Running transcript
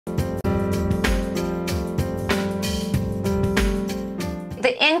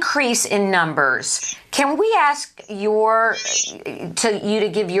the increase in numbers, can we ask you to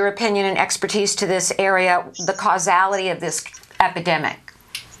give your opinion and expertise to this area, the causality of this epidemic?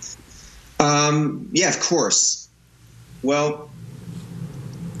 Yeah, of course. Well,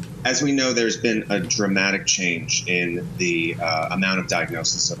 as we know, there's been a dramatic change in the amount of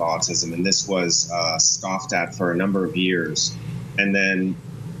diagnosis of autism, and this was scoffed at for a number of years. And then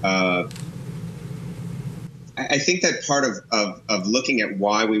I think that part of looking at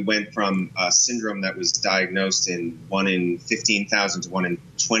why we went from a syndrome that was diagnosed in 1 in 15,000 to 1 in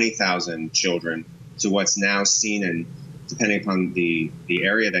 20,000 children to what's now seen in, depending upon the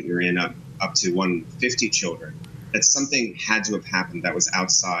area that you're in, up to 150 children, that something had to have happened that was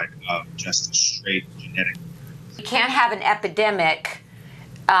outside of just a straight genetic. You can't have an epidemic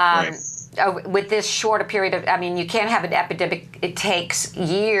Right. with this short a period of, I mean, you can't have an epidemic. It takes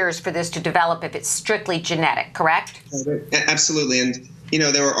years for this to develop if it's strictly genetic, correct? Absolutely. And, you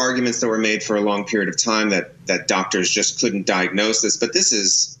know, there were arguments that were made for a long period of time that doctors just couldn't diagnose this. But this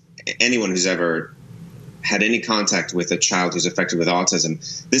is, anyone who's ever had any contact with a child who's affected with autism,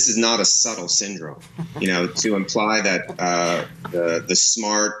 this is not a subtle syndrome. You know, to imply that the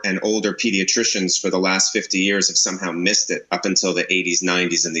smart and older pediatricians for the last 50 years have somehow missed it up until the 80s,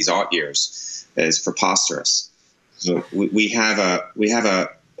 90s, and these aught years is preposterous. So we have a,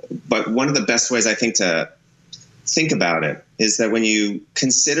 but one of the best ways I think to think about it is that when you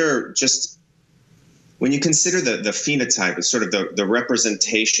consider the phenotype, it's sort of the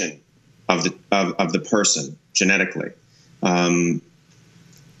representation of the person genetically,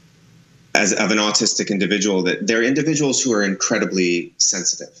 as of an autistic individual, that they're individuals who are incredibly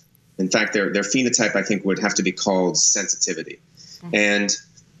sensitive. In fact, their phenotype, I think, would have to be called sensitivity. Mm-hmm. And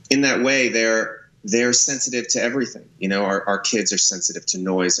in that way, they're sensitive to everything. You know, our kids are sensitive to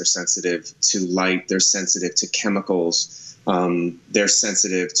noise, they're sensitive to light, they're sensitive to chemicals, they're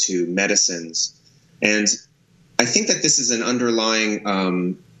sensitive to medicines. And I think that this is an underlying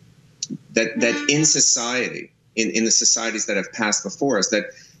that in society, in the societies that have passed before us,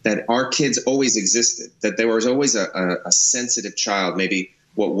 that our kids always existed, that there was always a sensitive child, maybe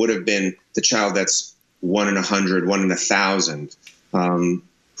what would have been the child that's 1 in 100, 1 in 1,000, who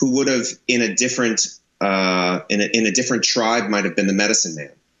would have in a different tribe might have been the medicine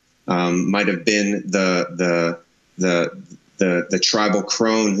man, might have been the tribal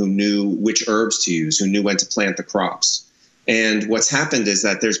crone who knew which herbs to use, who knew when to plant the crops. And what's happened is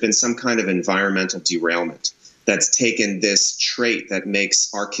that there's been some kind of environmental derailment that's taken this trait that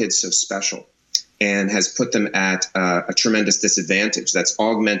makes our kids so special and has put them at a tremendous disadvantage. That's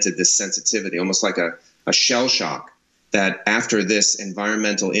augmented this sensitivity, almost like a shell shock, that after this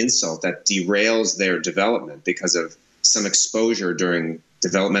environmental insult that derails their development because of some exposure during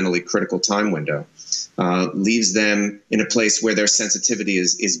developmentally critical time window, leaves them in a place where their sensitivity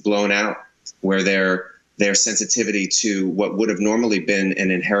is blown out, where their sensitivity to what would have normally been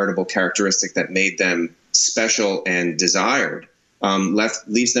an inheritable characteristic that made them special and desired,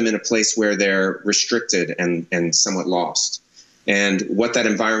 leaves them in a place where they're restricted and somewhat lost. And what that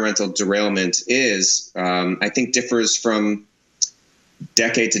environmental derailment is, I think, differs from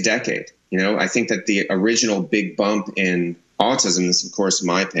decade to decade. You know, I think that the original big bump in autism, this is, of course,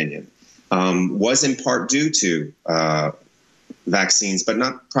 my opinion, was in part due to vaccines, but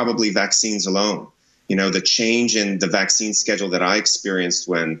not probably vaccines alone. You know, the change in the vaccine schedule that I experienced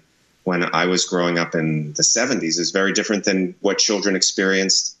when I was growing up in the 70s is very different than what children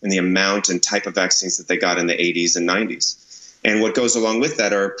experienced in the amount and type of vaccines that they got in the 80s and 90s. And what goes along with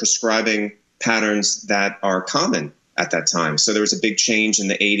that are prescribing patterns that are common at that time. So there was a big change in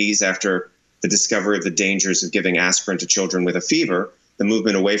the 80s after the discovery of the dangers of giving aspirin to children with a fever, the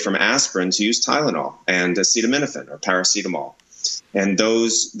movement away from aspirin to use Tylenol and acetaminophen or paracetamol. And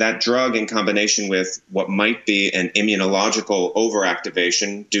that drug, in combination with what might be an immunological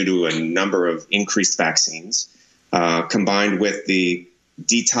overactivation due to a number of increased vaccines, combined with the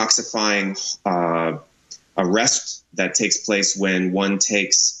detoxifying arrest that takes place when one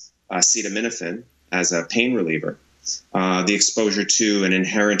takes acetaminophen as a pain reliever, the exposure to an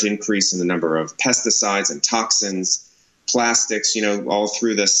inherent increase in the number of pesticides and toxins, plastics, you know, all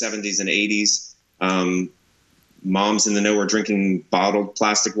through the 70s and 80s. Moms in the know were drinking bottled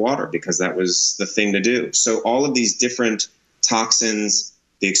plastic water because that was the thing to do. So all of these different toxins,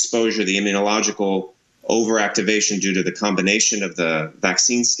 the exposure, the immunological overactivation due to the combination of the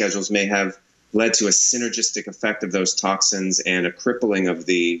vaccine schedules may have led to a synergistic effect of those toxins and a crippling of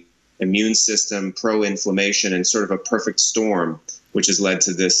the immune system, pro-inflammation, and sort of a perfect storm, which has led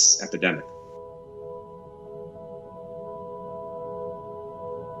to this epidemic.